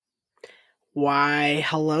Why,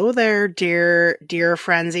 hello there, dear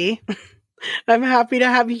frenzy. I'm happy to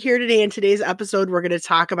have you here today. In today's episode, we're going to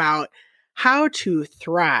talk about how to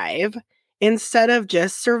thrive instead of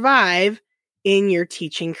just survive in your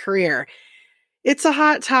teaching career. It's a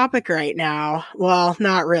hot topic right now. Well,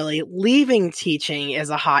 not really. Leaving teaching is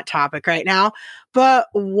a hot topic right now. But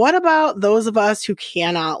what about those of us who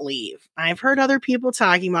cannot leave? I've heard other people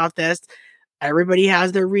talking about this. Everybody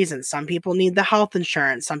has their reasons. Some people need the health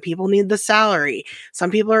insurance. Some people need the salary.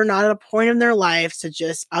 Some people are not at a point in their lives to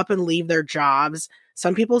just up and leave their jobs.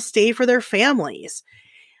 Some people stay for their families.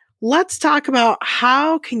 Let's talk about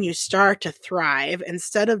how can you start to thrive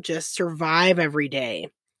instead of just survive every day.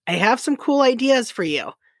 I have some cool ideas for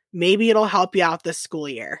you. Maybe it'll help you out this school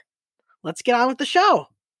year. Let's get on with the show.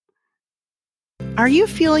 Are you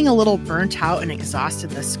feeling a little burnt out and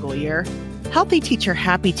exhausted this school year? Healthy Teacher,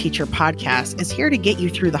 Happy Teacher podcast is here to get you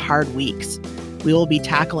through the hard weeks. We will be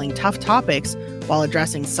tackling tough topics while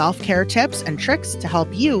addressing self-care tips and tricks to help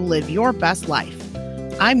you live your best life.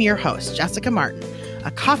 I'm your host, Jessica Martin,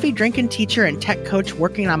 a coffee-drinking teacher and tech coach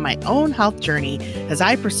working on my own health journey as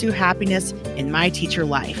I pursue happiness in my teacher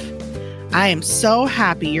life. I am so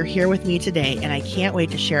happy you're here with me today, and I can't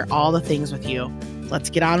wait to share all the things with you. Let's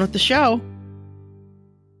get on with the show.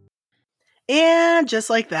 And just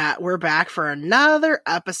like that, we're back for another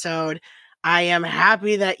episode. I am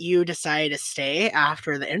happy that you decided to stay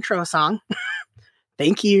after the intro song.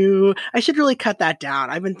 Thank you. I should really cut that down.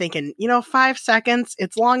 I've been thinking, 5 seconds,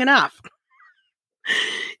 it's long enough.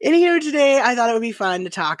 Anywho, today I thought it would be fun to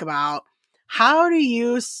talk about how to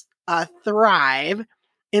use thrive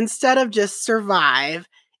instead of just survive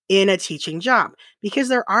in a teaching job. Because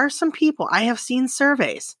there are some people, I have seen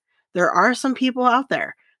surveys, there are some people out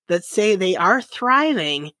there that say they are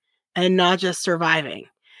thriving and not just surviving.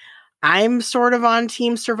 I'm sort of on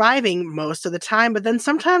team surviving most of the time, but then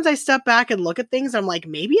sometimes I step back and look at things. I'm like,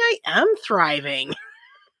 maybe I am thriving.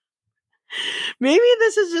 Maybe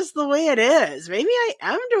this is just the way it is. Maybe I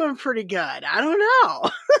am doing pretty good. I don't know.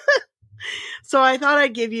 So I thought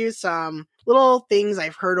I'd give you some little things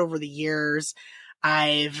I've heard over the years.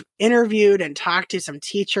 I've interviewed and talked to some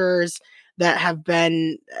teachers that have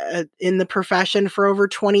been in the profession for over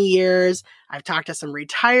 20 years. I've talked to some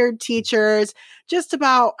retired teachers just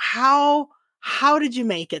about how did you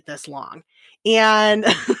make it this long? And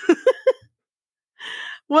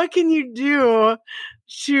what can you do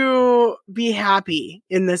to be happy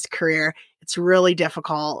in this career? It's really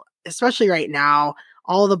difficult, especially right now.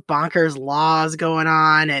 All the bonkers laws going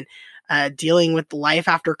on and dealing with life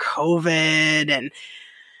after COVID. And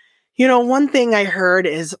one thing I heard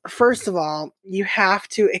is, first of all, you have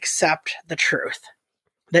to accept the truth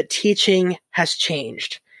that teaching has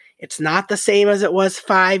changed. It's not the same as it was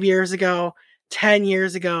 5 years ago, 10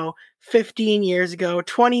 years ago, 15 years ago,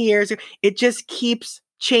 20 years ago. It just keeps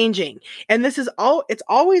changing. And it's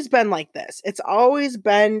always been like this. It's always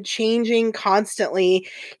been changing constantly.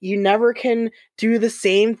 You never can do the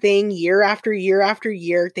same thing year after year after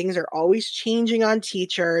year. Things are always changing on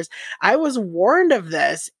teachers. I was warned of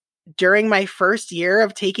this during my first year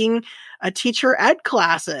of taking a teacher ed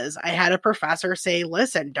classes. I had a professor say,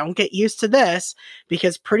 listen, don't get used to this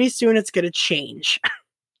because pretty soon it's going to change.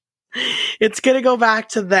 It's going to go back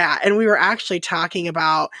to that. And we were actually talking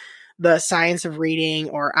about the science of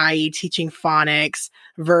reading, or i.e. teaching phonics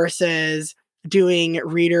versus doing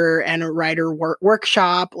reader and writer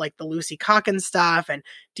workshop like the Lucy Calkins stuff and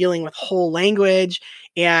dealing with whole language.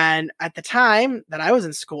 And at the time that I was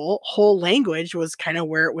in school, whole language was kind of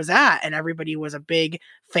where it was at. And everybody was a big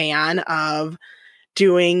fan of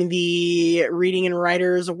doing the reading and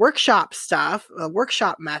writers workshop stuff, a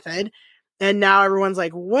workshop method. And now everyone's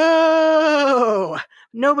like, whoa,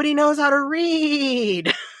 nobody knows how to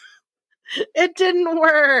read. It didn't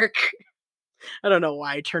work. I don't know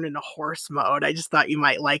why I turned into horse mode. I just thought you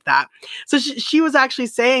might like that. So she was actually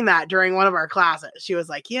saying that during one of our classes. She was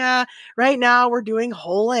like, yeah, right now we're doing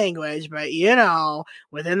whole language, but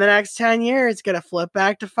within the next 10 years, it's going to flip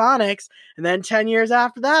back to phonics. And then 10 years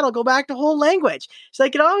after that, it'll go back to whole language. She's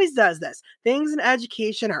like, it always does this. Things in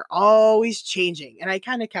education are always changing. And I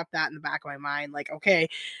kind of kept that in the back of my mind. Like, okay,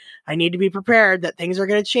 I need to be prepared that things are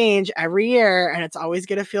going to change every year. And it's always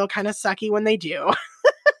going to feel kind of sucky when they do.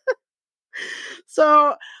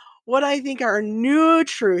 So what I think our new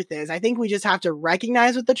truth is, I think we just have to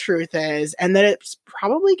recognize what the truth is and that it's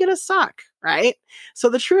probably going to suck, right? So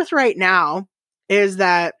the truth right now is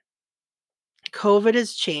that COVID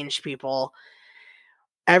has changed people.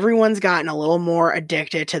 Everyone's gotten a little more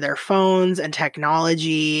addicted to their phones and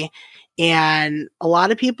technology. And a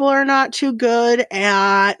lot of people are not too good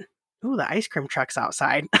at, the ice cream truck's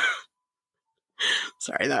outside.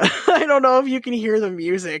 Sorry, that I don't know if you can hear the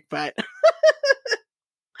music, but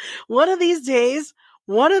one of these days,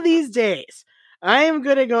 one of these days, I am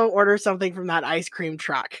going to go order something from that ice cream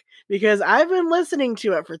truck because I've been listening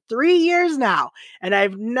to it for 3 years now and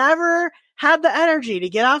I've never had the energy to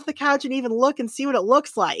get off the couch and even look and see what it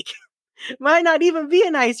looks like. It might not even be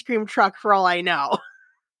an ice cream truck for all I know.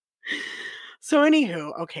 So,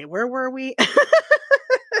 anywho, okay, where were we?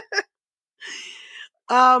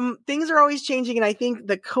 Things are always changing, and I think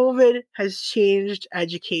the COVID has changed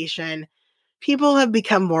education. People have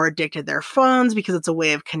become more addicted to their phones because it's a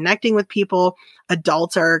way of connecting with people.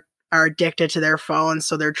 Adults are addicted to their phones,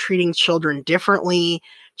 so they're treating children differently.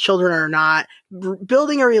 Children are not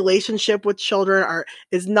building a relationship with children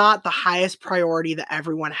is not the highest priority that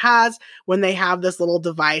everyone has when they have this little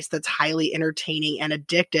device that's highly entertaining and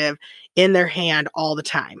addictive in their hand all the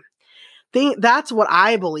time. That's what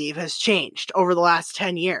I believe has changed over the last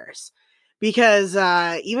 10 years. Because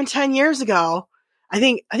even 10 years ago, I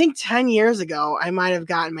think 10 years ago, I might have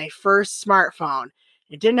gotten my first smartphone.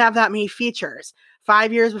 It didn't have that many features.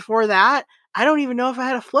 5 years before that, I don't even know if I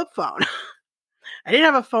had a flip phone. I didn't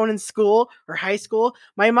have a phone in school or high school.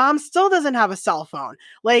 My mom still doesn't have a cell phone.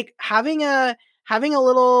 Like having a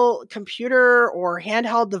little computer or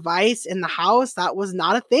handheld device in the house, that was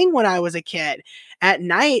not a thing when I was a kid. At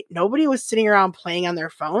night, nobody was sitting around playing on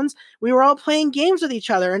their phones. We were all playing games with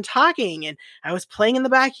each other and talking. And I was playing in the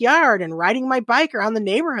backyard and riding my bike around the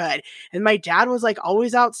neighborhood. And my dad was like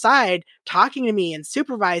always outside talking to me and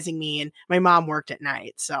supervising me. And my mom worked at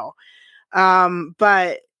night. So,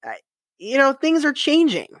 but things are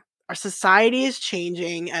changing. Our society is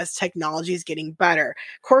changing as technology is getting better.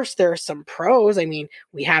 Of course, there are some pros. I mean,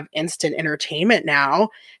 we have instant entertainment now.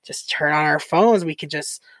 Just turn on our phones. We could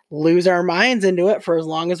just lose our minds into it for as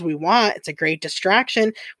long as we want. It's a great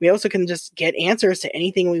distraction. We also can just get answers to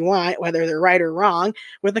anything we want, whether they're right or wrong,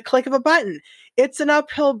 with a click of a button. It's an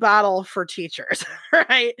uphill battle for teachers,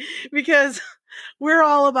 right? Because we're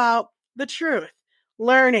all about the truth,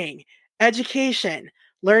 learning, education,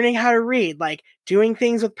 learning how to read, like doing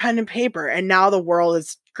things with pen and paper. And now the world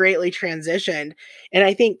is greatly transitioned. And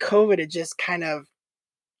I think COVID had just kind of,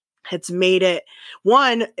 it's made it,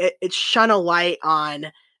 it shone a light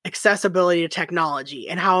on accessibility to technology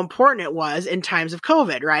and how important it was in times of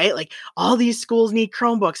COVID, right? Like all these schools need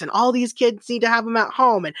Chromebooks and all these kids need to have them at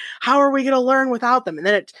home. And how are we going to learn without them? And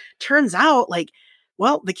then it turns out like,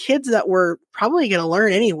 well, the kids that were probably going to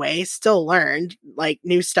learn anyway still learned like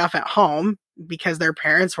new stuff at home because their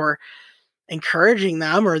parents were encouraging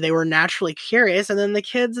them or they were naturally curious. And then the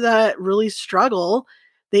kids that really struggle,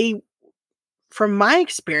 they, from my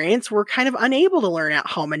experience, were kind of unable to learn at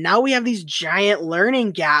home. And now we have these giant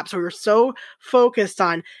learning gaps. We're so focused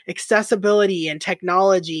on accessibility and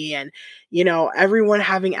technology and, everyone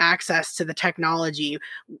having access to the technology.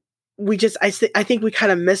 I think we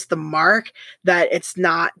kind of missed the mark that it's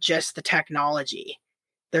not just the technology.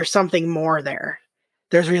 There's something more there.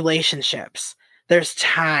 There's relationships. There's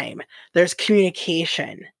time. There's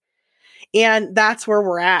communication. And that's where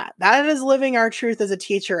we're at. That is living our truth as a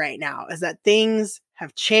teacher right now, is that things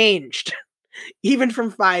have changed even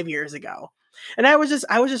from 5 years ago. And I was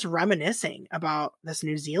just reminiscing about this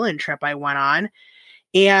New Zealand trip I went on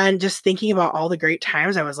and just thinking about all the great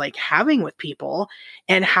times I was like having with people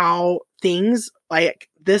and how things like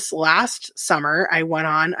this last summer, I went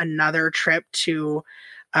on another trip to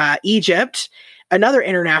Egypt, another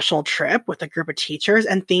international trip with a group of teachers,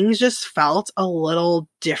 and things just felt a little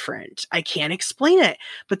different. I can't explain it,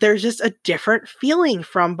 but there's just a different feeling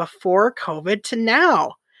from before COVID to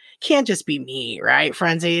now. Can't just be me, right,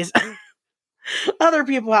 frenzies? Other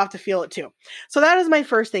people have to feel it too. So that is my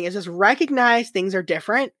first thing, is just recognize things are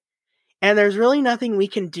different and there's really nothing we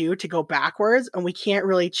can do to go backwards and we can't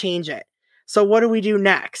really change it. So what do we do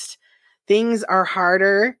next? Things are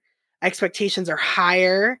harder. Expectations are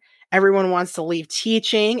higher. Everyone wants to leave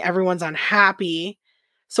teaching. Everyone's unhappy.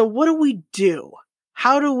 So what do we do?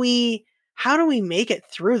 How do we make it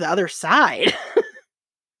through the other side?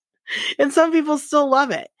 And some people still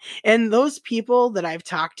love it. And those people that I've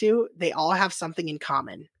talked to, they all have something in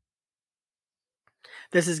common.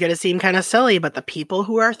 This is going to seem kind of silly, but the people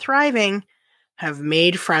who are thriving have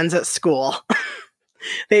made friends at school.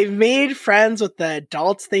 They've made friends with the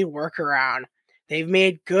adults they work around. They've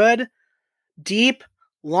made good, deep,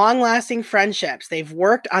 long-lasting friendships. They've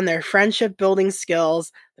worked on their friendship building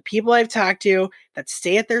skills. The people I've talked to that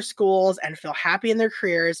stay at their schools and feel happy in their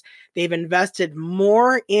careers, they've invested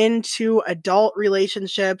more into adult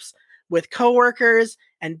relationships with coworkers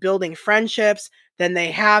and building friendships than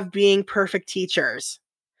they have being perfect teachers.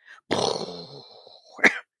 It's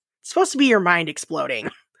supposed to be your mind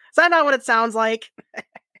exploding. that not what it sounds like?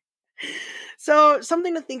 So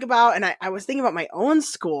something to think about. And I was thinking about my own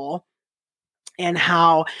school and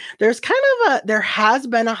how there has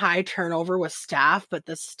been a high turnover with staff, but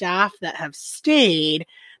the staff that have stayed,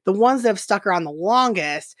 the ones that have stuck around the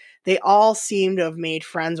longest, they all seem to have made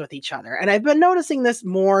friends with each other. And I've been noticing this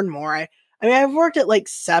more and more. I mean, I've worked at like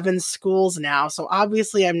 7 schools now, so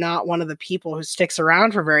obviously I'm not one of the people who sticks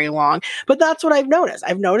around for very long, but that's what I've noticed.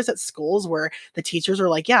 I've noticed at schools where the teachers are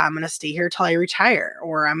like, yeah, I'm going to stay here till I retire,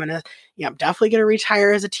 or I'm definitely going to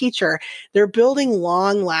retire as a teacher. They're building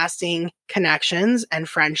long-lasting connections and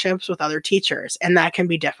friendships with other teachers, and that can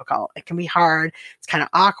be difficult. It can be hard. It's kind of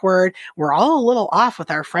awkward. We're all a little off with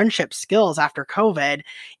our friendship skills after COVID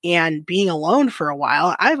and being alone for a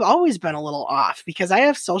while. I've always been a little off because I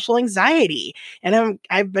have social anxiety, and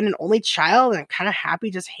I've been an only child, and I'm kind of happy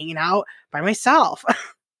just hanging out by myself.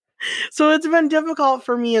 So it's been difficult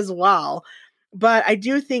for me as well. But I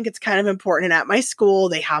do think it's kind of important. And at my school,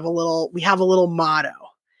 we have a little motto.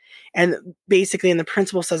 And basically, and the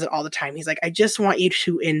principal says it all the time. He's like, I just want you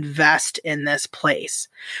to invest in this place.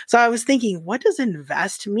 So I was thinking, what does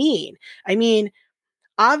invest mean? I mean,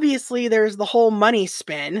 obviously, there's the whole money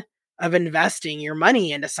spin of investing your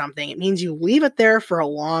money into something. It means you leave it there for a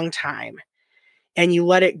long time and you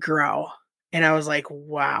let it grow. And I was like,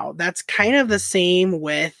 wow, that's kind of the same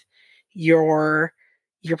with your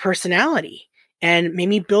personality and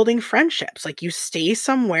maybe building friendships. Like, you stay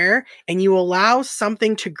somewhere and you allow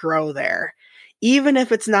something to grow there, even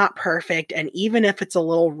if it's not perfect and even if it's a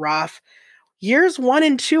little rough. Years 1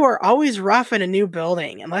 and 2 are always rough in a new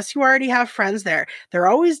building, unless you already have friends there. They're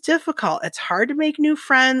always difficult. It's hard to make new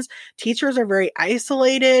friends. Teachers are very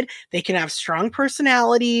isolated. They can have strong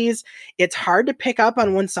personalities. It's hard to pick up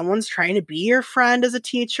on when someone's trying to be your friend as a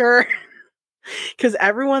teacher. Because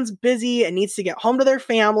everyone's busy and needs to get home to their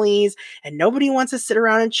families, and nobody wants to sit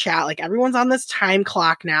around and chat. Like, everyone's on this time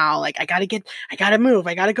clock now. Like, I gotta move.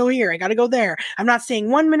 I gotta go here. I gotta go there. I'm not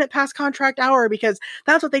staying 1 minute past contract hour because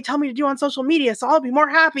that's what they tell me to do on social media. So I'll be more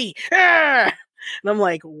happy. And I'm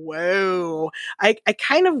like, whoa. I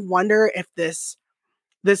kind of wonder if this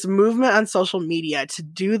movement on social media to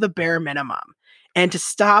do the bare minimum and to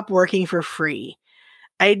stop working for free,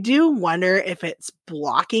 I do wonder if it's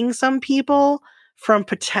blocking some people from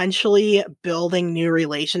potentially building new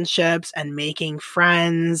relationships and making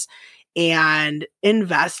friends and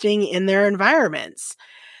investing in their environments.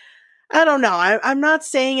 I don't know. I'm not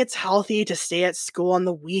saying it's healthy to stay at school on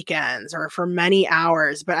the weekends or for many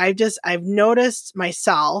hours, but I've noticed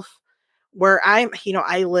myself where I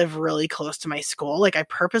live really close to my school. Like, I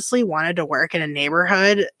purposely wanted to work in a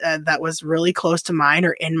neighborhood that was really close to mine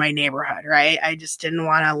or in my neighborhood, right? I just didn't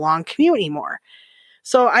want a long commute anymore.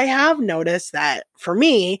 So I have noticed that for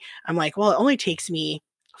me, I'm like, well, it only takes me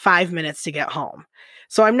 5 minutes to get home.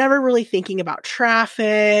 So I'm never really thinking about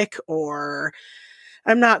traffic, or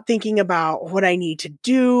I'm not thinking about what I need to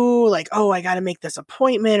do, like, oh, I got to make this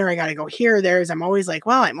appointment or I got to go here or there. I'm always like,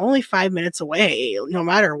 well, I'm only 5 minutes away, no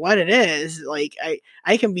matter what it is. Like,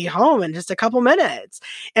 I can be home in just a couple minutes.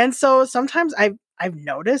 And so sometimes I've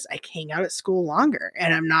noticed I can hang out at school longer,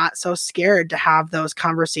 and I'm not so scared to have those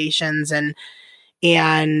conversations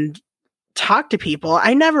and talk to people.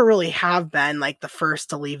 I never really have been like the first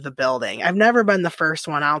to leave the building. I've never been the first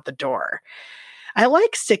one out the door. I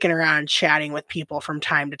like sticking around and chatting with people from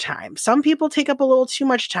time to time. Some people take up a little too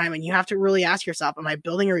much time, and you have to really ask yourself, am I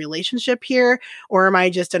building a relationship here, or am I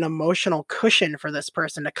just an emotional cushion for this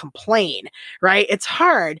person to complain, right? It's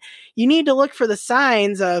hard. You need to look for the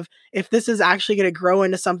signs of if this is actually going to grow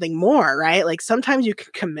into something more, right? Like, sometimes you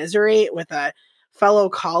can commiserate with a fellow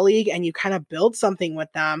colleague and you kind of build something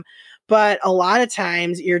with them, but a lot of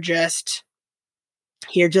times you're just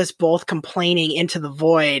both complaining into the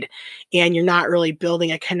void, and you're not really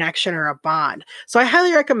building a connection or a bond. So I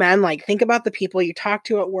highly recommend, like, think about the people you talk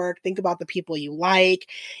to at work, think about the people you like,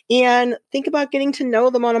 and think about getting to know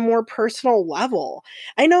them on a more personal level.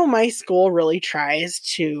 I know my school really tries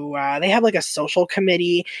to, they have like a social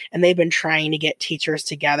committee, and they've been trying to get teachers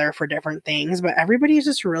together for different things, but everybody's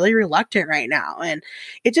just really reluctant right now. And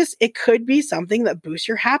it could be something that boosts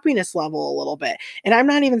your happiness level a little bit. And I'm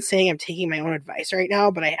not even saying I'm taking my own advice right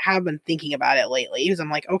now, but I have been thinking about it lately, because I'm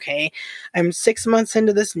like, okay, I'm 6 months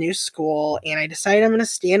into this new school and I decided I'm going to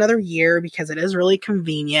stay another year because it is really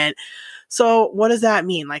convenient. So what does that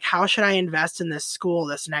mean? Like, how should I invest in this school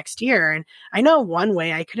this next year? And I know one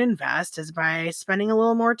way I could invest is by spending a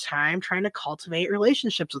little more time trying to cultivate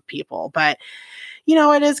relationships with people. But,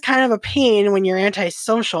 it is kind of a pain when you're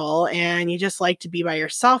antisocial and you just like to be by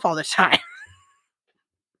yourself all the time.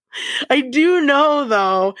 I do know,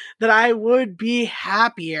 though, that I would be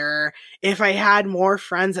happier if I had more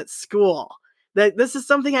friends at school. That this is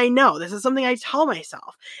something I know. This is something I tell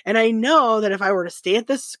myself. And I know that if I were to stay at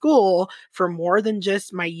this school for more than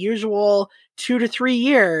just my usual 2 to 3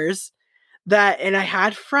 years, and I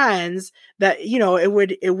had friends that, it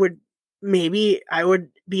would maybe I would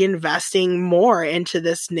be investing more into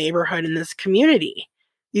this neighborhood and this community.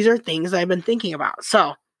 These are things I've been thinking about.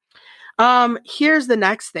 So, here's the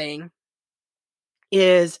next thing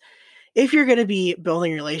is if you're going to be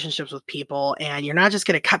building relationships with people and you're not just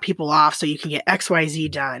going to cut people off so you can get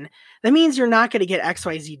XYZ done, that means you're not going to get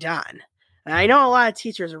XYZ done. And I know a lot of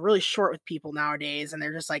teachers are really short with people nowadays, and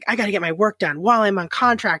they're just like, I got to get my work done while I'm on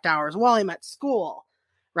contract hours, while I'm at school,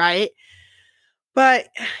 right? But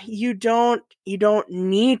you don't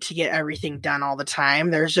need to get everything done all the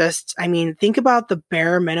time. There's just, think about the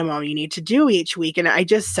bare minimum you need to do each week. And I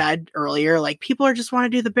just said earlier, like, people are just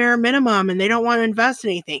want to do the bare minimum and they don't want to invest in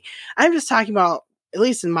anything. I'm just talking about, at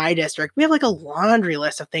least in my district, we have like a laundry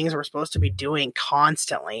list of things we're supposed to be doing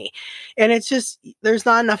constantly. And it's just, there's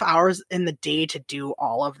not enough hours in the day to do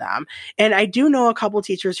all of them. And I do know a couple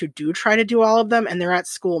teachers who do try to do all of them, and they're at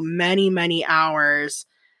school many, many hours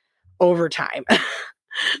overtime.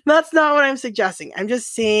 That's not what I'm suggesting. I'm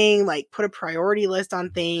just saying, like, put a priority list on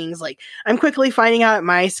things. Like, I'm quickly finding out at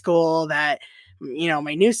my school that,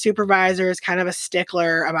 my new supervisor is kind of a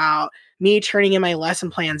stickler about me turning in my lesson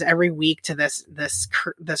plans every week to this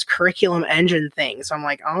curriculum engine thing. So I'm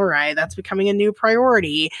like, all right, that's becoming a new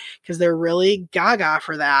priority because they're really gaga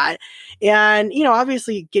for that. And,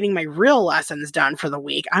 obviously getting my real lessons done for the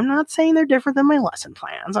week. I'm not saying they're different than my lesson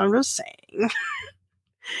plans. I'm just saying.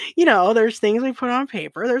 There's things we put on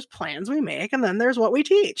paper, there's plans we make, and then there's what we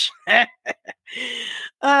teach.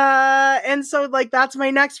 And so, like, that's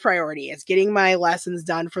my next priority, is getting my lessons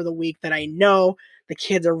done for the week that I know the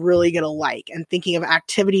kids are really going to like, and thinking of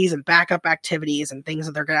activities and backup activities and things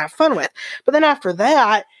that they're going to have fun with. But then after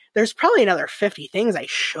that, there's probably another 50 things I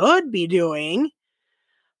should be doing.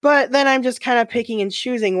 But then I'm just kind of picking and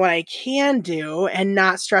choosing what I can do and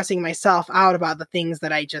not stressing myself out about the things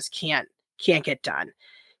that I just can't get done.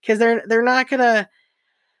 Because they're not gonna,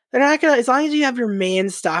 as long as you have your main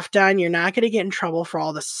stuff done, you're not gonna get in trouble for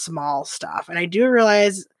all the small stuff. And I do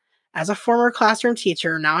realize, as a former classroom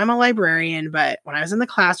teacher, now I'm a librarian, but when I was in the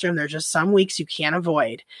classroom, there's just some weeks you can't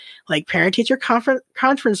avoid, like parent-teacher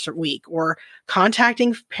conference week or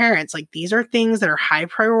contacting parents. Like, these are things that are high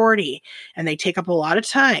priority and they take up a lot of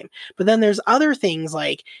time. But then there's other things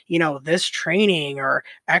like, this training or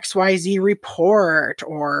XYZ report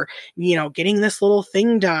or, getting this little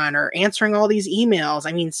thing done or answering all these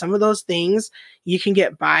emails. Some of those things you can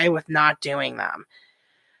get by with not doing them.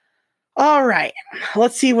 All right,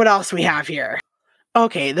 let's see what else we have here.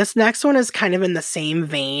 Okay, this next one is kind of in the same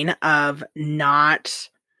vein of not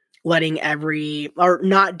doing every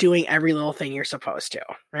little thing you're supposed to,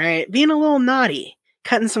 right? Being a little naughty,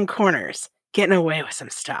 cutting some corners, getting away with some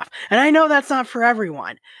stuff. And I know that's not for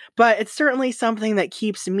everyone, but it's certainly something that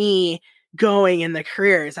keeps me going in the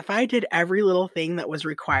careers. If I did every little thing that was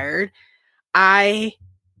required, I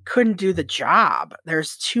couldn't do the job.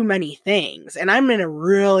 There's too many things. And I'm in a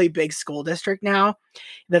really big school district now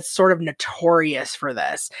that's sort of notorious for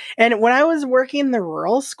this. And when I was working in the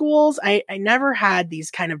rural schools, I never had these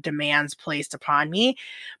kind of demands placed upon me,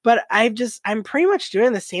 but I'm pretty much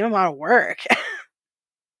doing the same amount of work.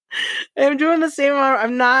 I'm doing the same amount.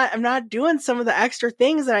 I'm not doing some of the extra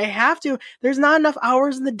things that I have to. There's not enough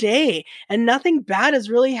hours in the day, and nothing bad has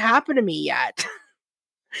really happened to me yet.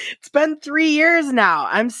 It's been 3 years now.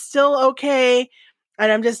 I'm still okay. And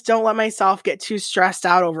I'm just, don't let myself get too stressed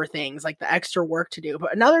out over things like the extra work to do.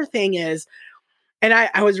 But another thing is, and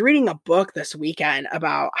I was reading a book this weekend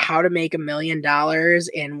about how to make $1 million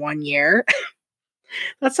in 1 year.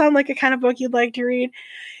 That sound like a kind of book you'd like to read?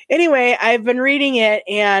 Anyway, I've been reading it,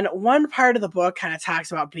 and one part of the book kind of talks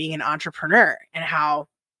about being an entrepreneur and how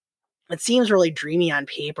it seems really dreamy on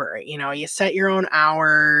paper. You set your own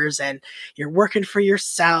hours and you're working for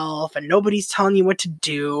yourself and nobody's telling you what to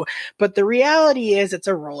do. But the reality is, it's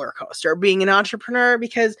a roller coaster being an entrepreneur,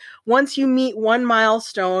 because once you meet one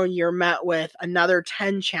milestone, you're met with another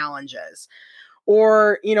 10 challenges.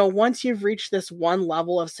 Or, once you've reached this one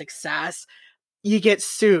level of success, you get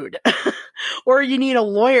sued or you need a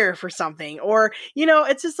lawyer for something, or,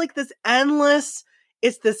 it's just like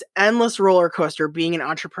it's this endless roller coaster being an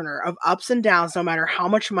entrepreneur of ups and downs, no matter how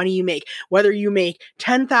much money you make, whether you make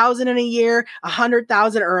 10,000 in a year,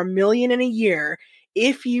 100,000 or $1 million in a year.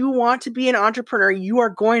 if you want to be an entrepreneur, you are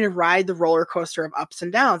going to ride the roller coaster of ups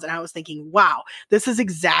and downs. And I was thinking, wow, this is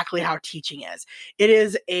exactly how teaching is. It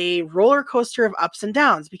is a roller coaster of ups and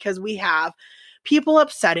downs because we have people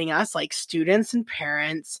upsetting us, like students and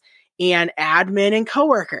parents and admin and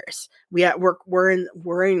coworkers. We're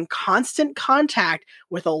in constant contact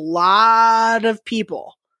with a lot of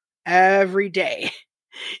people every day.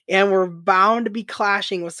 And we're bound to be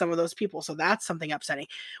clashing with some of those people. So that's something upsetting.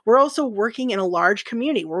 We're also working in a large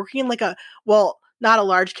community. We're working in like not a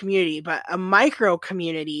large community, but a micro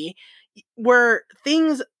community where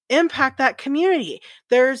things impact that community.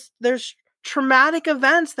 There's traumatic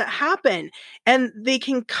events that happen and they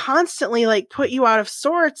can constantly like put you out of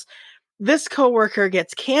sorts. This coworker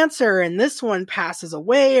gets cancer and this one passes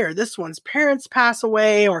away, or this one's parents pass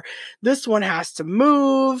away, or this one has to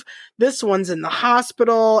move, this one's in the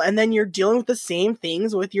hospital, and then you're dealing with the same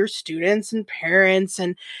things with your students and parents.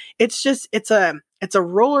 And it's a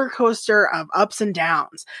roller coaster of ups and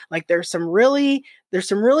downs. Like there's some really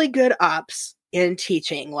good ups in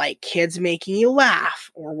teaching, like kids making you laugh,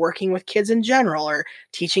 or working with kids in general, or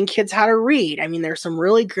teaching kids how to read. I mean, there's some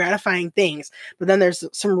really gratifying things, but then there's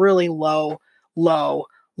some really low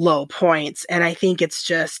points. And I think it's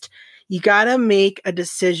just, you got to make a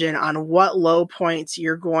decision on what low points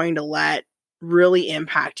you're going to let really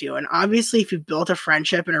impact you. And obviously, if you've built a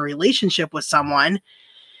friendship and a relationship with someone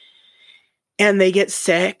and they get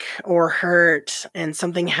sick or hurt and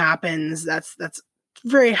something happens, that's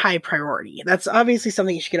very high priority. That's obviously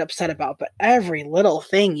something you should get upset about, but every little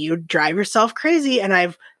thing, you drive yourself crazy. And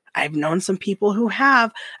I've known some people who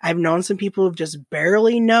have. I've known some people who've just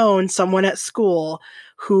barely known someone at school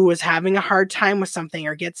who is having a hard time with something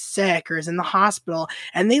or gets sick or is in the hospital,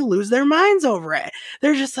 and they lose their minds over it.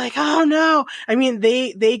 They're just like, oh no. I mean,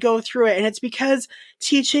 they go through it, and it's because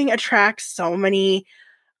teaching attracts so many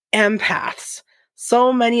empaths.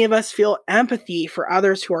 So many of us feel empathy for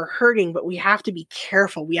others who are hurting, but we have to be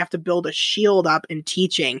careful. We have to build a shield up in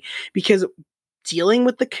teaching, because dealing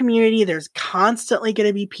with the community, there's constantly going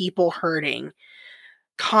to be people hurting.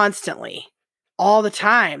 Constantly. All the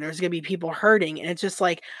time, there's going to be people hurting. And it's just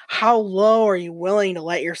like, how low are you willing to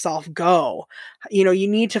let yourself go? You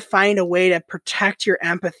need to find a way to protect your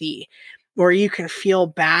empathy, where you can feel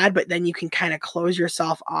bad, but then you can kind of close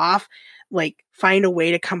yourself off. Like, find a way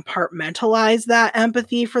to compartmentalize that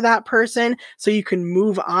empathy for that person so you can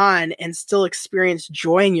move on and still experience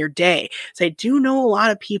joy in your day. So I do know a lot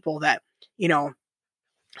of people that,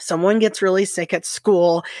 someone gets really sick at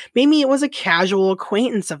school. Maybe it was a casual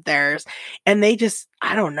acquaintance of theirs, and they just,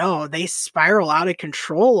 I don't know, they spiral out of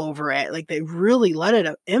control over it. Like, they really let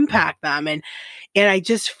it impact them. And I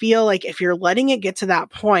just feel like if you're letting it get to that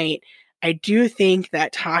point, I do think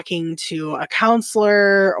that talking to a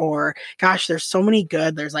counselor, or gosh, there's so many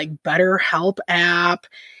good, there's like BetterHelp app.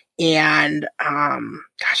 And, I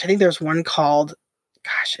think there's one called,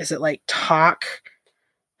 is it like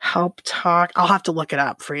Help Talk? I'll have to look it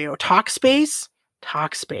up for you. Talkspace?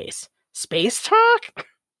 Space Talk?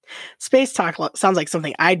 Space Talk sounds like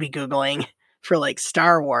something I'd be Googling for like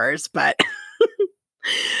Star Wars, but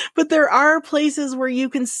but there are places where you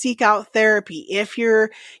can seek out therapy.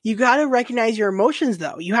 You got to recognize your emotions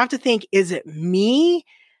though. You have to think, is it me?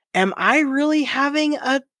 Am I really having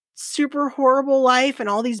a super horrible life and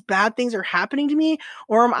all these bad things are happening to me?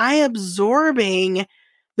 Or am I absorbing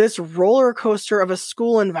this roller coaster of a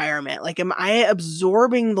school environment? Like, am I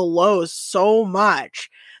absorbing the lows so much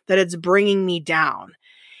that it's bringing me down?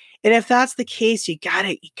 And if that's the case, you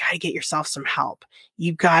gotta get yourself some help.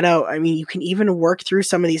 You can even work through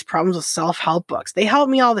some of these problems with self-help books. They help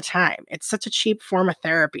me all the time. It's such a cheap form of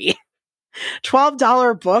therapy.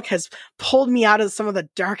 $12 book has pulled me out of some of the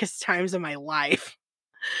darkest times of my life.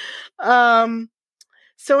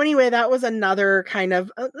 So anyway, that was another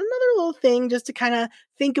little thing just to kind of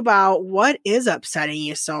think about, what is upsetting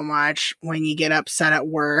you so much when you get upset at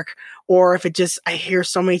work, or if I hear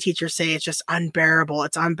so many teachers say it's just unbearable.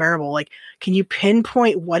 It's unbearable. Like, can you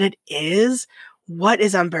pinpoint what it is? What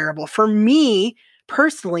is unbearable? For me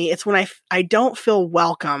personally, it's when I don't feel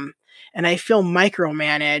welcome and I feel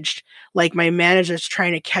micromanaged, like my manager's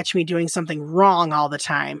trying to catch me doing something wrong all the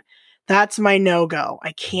time. That's my no-go.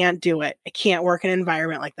 I can't do it. I can't work in an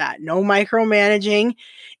environment like that. No micromanaging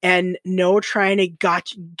and no trying to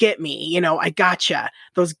get me. I gotcha.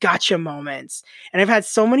 Those gotcha moments. And I've had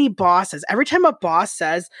so many bosses. Every time a boss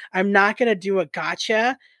says, I'm not going to do a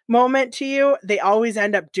gotcha moment to you, they always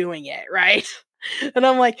end up doing it, right? And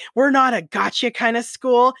I'm like, we're not a gotcha kind of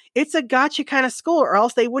school. It's a gotcha kind of school, or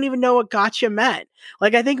else they wouldn't even know what gotcha meant.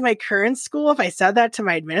 Like, I think my current school, if I said that to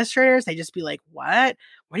my administrators, they'd just be like, what?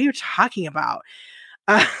 What are you talking about?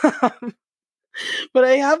 But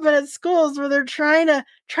I have been at schools where they're trying to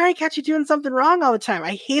catch you doing something wrong all the time.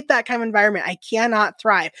 I hate that kind of environment. I cannot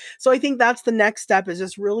thrive. So I think that's the next step, is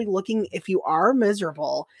just really looking, if you are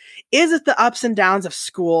miserable, is it the ups and downs of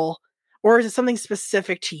school, or is it something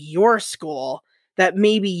specific to your school that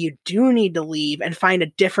maybe you do need to leave and find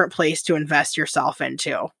a different place to invest yourself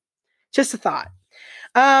into? Just a thought.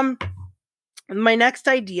 My next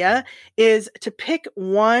idea is to pick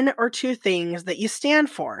one or two things that you stand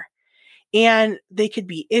for. And they could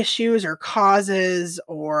be issues or causes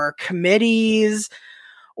or committees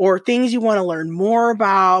or things you want to learn more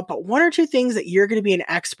about, but one or two things that you're going to be an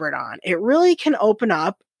expert on. It really can open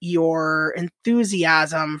up your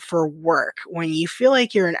enthusiasm for work when you feel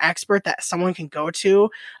like you're an expert that someone can go to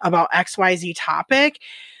about XYZ topic.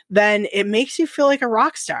 Then it makes you feel like a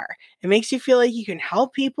rock star. It makes you feel like you can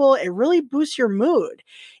help people. It really boosts your mood.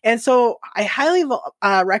 And so I highly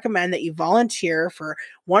recommend that you volunteer for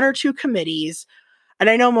one or two committees. And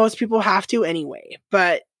I know most people have to anyway,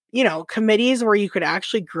 but committees where you could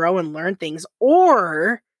actually grow and learn things,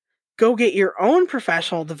 or go get your own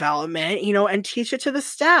professional development, and teach it to the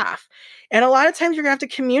staff. And a lot of times you're going to have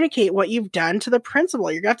to communicate what you've done to the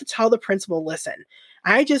principal. You're going to have to tell the principal, listen,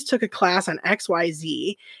 I just took a class on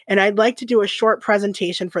XYZ, and I'd like to do a short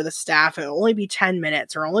presentation for the staff. It'll only be 10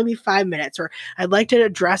 minutes or only be 5 minutes, or I'd like to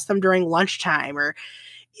address them during lunchtime, or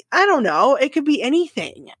I don't know. It could be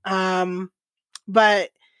anything. But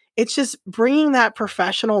it's just bringing that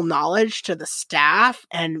professional knowledge to the staff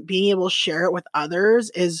and being able to share it with others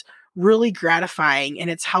is really gratifying. And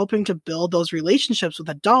it's helping to build those relationships with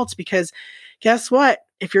adults, because guess what?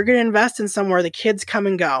 If you're going to invest in somewhere, the kids come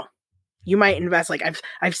and go. You might invest, like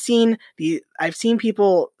I've seen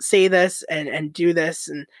people say this and do this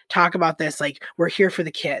and talk about this, like, we're here for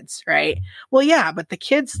the kids, right? Well, yeah, but the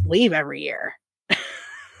kids leave every year.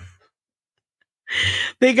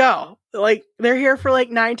 They go, like, they're here for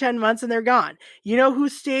like 9-10 months and they're gone. You know who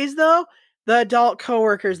stays though? The adult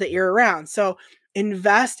coworkers that you're around. So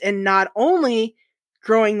invest in not only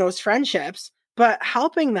growing those friendships, but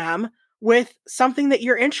helping them with something that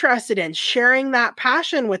you're interested in, sharing that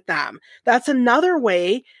passion with them. That's another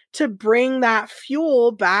way to bring that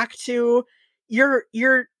fuel back to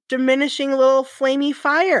your diminishing little flamey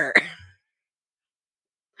fire.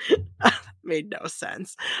 Made no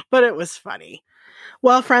sense, but it was funny.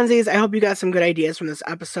 Well, Frenzies, I hope you got some good ideas from this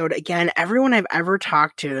episode. Again, everyone I've ever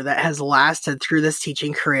talked to that has lasted through this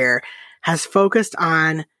teaching career has focused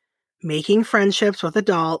on making friendships with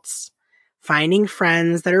adults, finding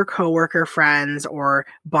friends that are coworker friends, or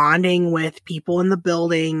bonding with people in the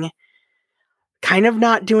building, kind of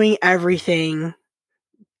not doing everything,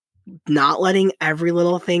 not letting every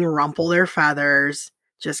little thing rumple their feathers,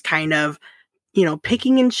 just kind of,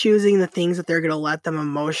 picking and choosing the things that they're going to let them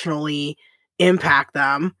emotionally impact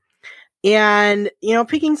them, and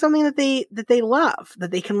picking something that they love,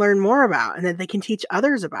 that they can learn more about, and that they can teach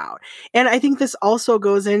others about. And I think this also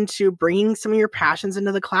goes into bringing some of your passions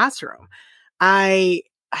into the classroom. I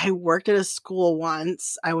worked at a school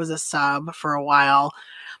once. I was a sub for a while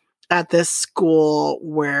at this school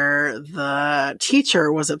where the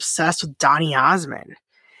teacher was obsessed with Donny Osmond.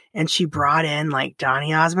 And she brought in like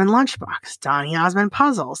Donny Osmond lunchbox, Donny Osmond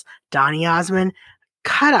puzzles, Donny Osmond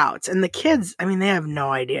cutouts. And the kids, I mean, they have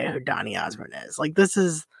no idea who Donny Osmond is. Like, this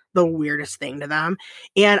is the weirdest thing to them.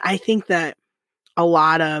 And I think that a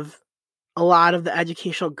lot of the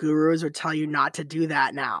educational gurus would tell you not to do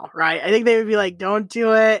that now, right? I think they would be like, don't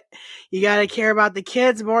do it. You got to care about the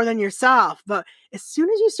kids more than yourself. But as soon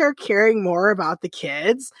as you start caring more about the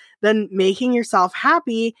kids than making yourself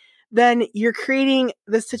happy, then you're creating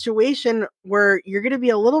this situation where you're going to be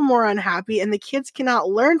a little more unhappy, and the kids cannot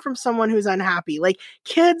learn from someone who's unhappy. Like,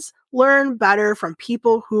 kids learn better from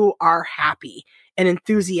people who are happy and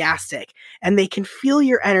enthusiastic, and they can feel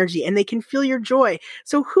your energy and they can feel your joy.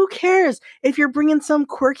 So who cares if you're bringing some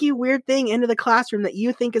quirky, weird thing into the classroom that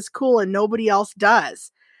you think is cool and nobody else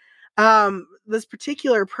does? This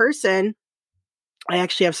particular person, I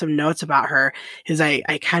actually have some notes about her, because I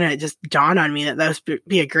kind of just dawned on me that would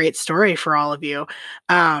be a great story for all of you.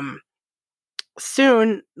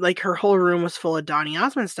 Soon, like, her whole room was full of Donny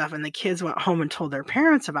Osmond stuff, and the kids went home and told their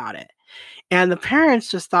parents about it. And the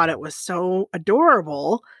parents just thought it was so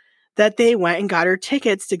adorable that they went and got her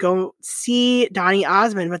tickets to go see Donny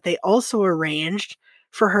Osmond, but they also arranged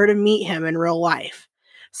for her to meet him in real life.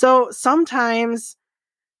 So sometimes,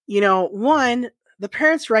 one, the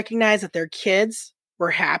parents recognize that their kids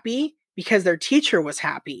were happy because their teacher was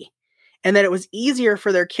happy, and that it was easier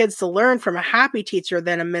for their kids to learn from a happy teacher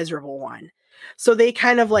than a miserable one. So they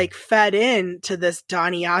kind of like fed in to this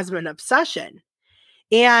Donny Osmond obsession.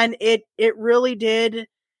 And it really did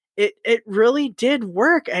it really did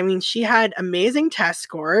work. I mean, she had amazing test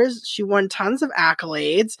scores. She won tons of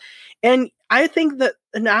accolades. And I think that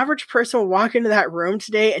an average person will walk into that room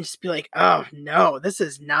today and just be like, oh no, this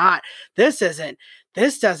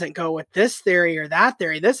doesn't go with this theory or that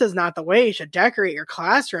theory. This is not the way you should decorate your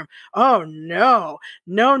classroom. Oh no,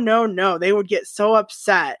 no, no, no. They would get so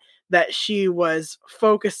upset that she was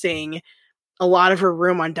focusing a lot of her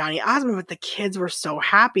room on Donny Osmond, but the kids were so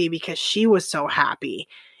happy because she was so happy.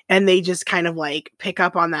 And they just kind of like pick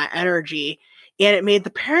up on that energy. And it made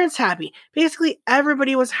the parents happy. Basically,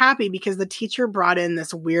 everybody was happy because the teacher brought in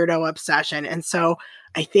this weirdo obsession. And so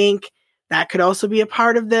I think that could also be a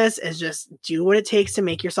part of this, is just do what it takes to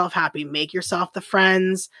make yourself happy. Make yourself the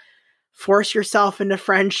friends. Force yourself into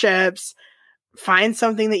friendships. Find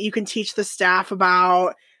something that you can teach the staff about.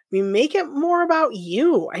 I mean, make it more about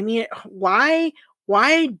you. I mean, why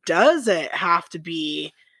does it have to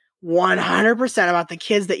be 100% about the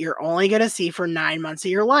kids that you're only going to see for 9 months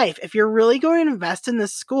of your life? If you're really going to invest in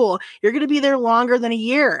this school, you're going to be there longer than a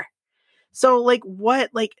year. So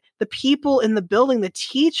the people in the building, the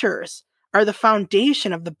teachers, are the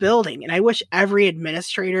foundation of the building. And I wish every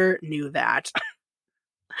administrator knew that.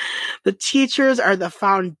 The teachers are the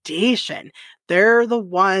foundation. They're the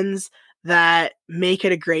ones that make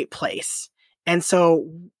it a great place. And so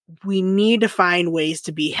we need to find ways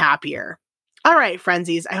to be happier. All right,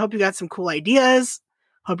 frenzies, I hope you got some cool ideas.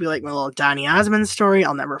 Hope you like my little Donny Osmond story.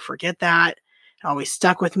 I'll never forget that. It always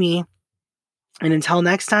stuck with me. And until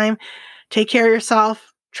next time, take care of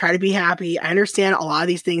yourself. Try to be happy. I understand a lot of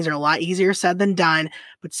these things are a lot easier said than done,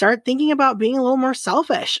 but start thinking about being a little more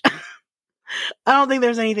selfish. I don't think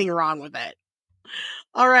there's anything wrong with it.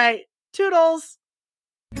 All right, toodles.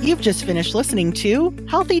 You've just finished listening to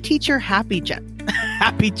Healthy Teacher Happy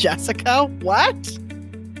Jessica. What?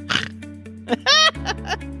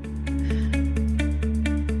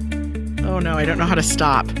 Oh no, I don't know how to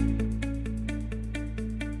stop.